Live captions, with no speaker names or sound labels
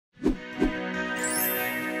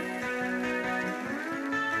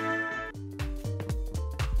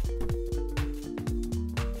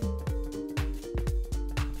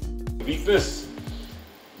weakness.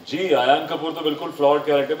 जी, आयान कपूर तो बिल्कुल flawed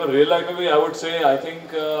character, पर real life में भी I would say I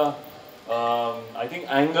think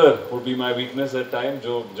anger would be my weakness at time.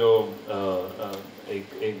 जो एक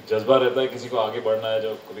जज्बा रहता है किसी को आगे बढ़ना है,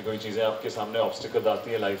 जो कभी कोई चीज़ें आपके सामने obstacle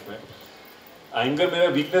आती है लाइफ में. Anger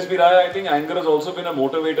मेरा weakness भी रहा है. I think anger has also been a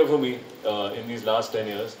motivator for me in these last 10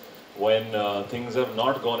 years when things have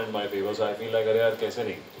not gone in my favor. So I feel like अरे यार कैसे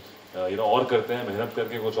नहीं, और करते हैं, मेहनत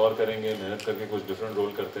करके कुछ और करेंगे, मेहनत करके कुछ different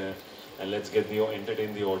role करते हैं, and let's entertain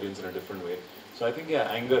the audience in a different way. So I think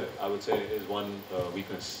anger I would say is one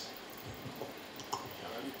weakness.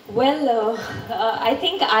 Well, I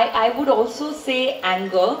think I would also say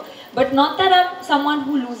anger, but not that I'm someone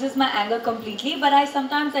who loses my anger completely, but I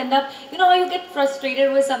sometimes end up, how you get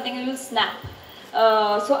frustrated with something and you snap.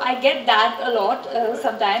 So I get that a lot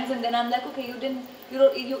sometimes, and then I'm like, okay,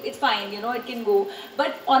 it's fine, it can go.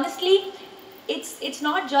 But honestly, it's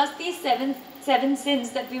not just these seven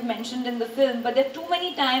sins that we've mentioned in the film, but there are too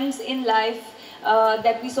many times in life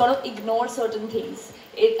that we sort of ignore certain things.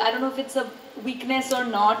 I don't know if it's a weakness or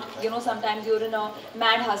not. Sometimes you're in a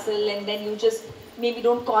mad hustle and then you just maybe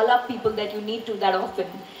don't call up people that you need to that often.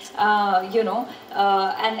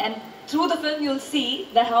 And through the film you'll see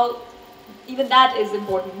that how even that is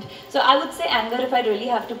important. So I would say anger if I really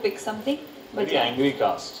have to pick something. But very angry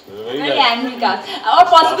cast. Very angry cast. Or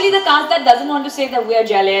possibly the cast that doesn't want to say that we are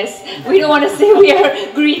jealous. We don't want to say we are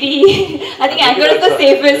greedy. I think anger is the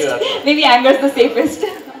safest. Maybe anger is the safest.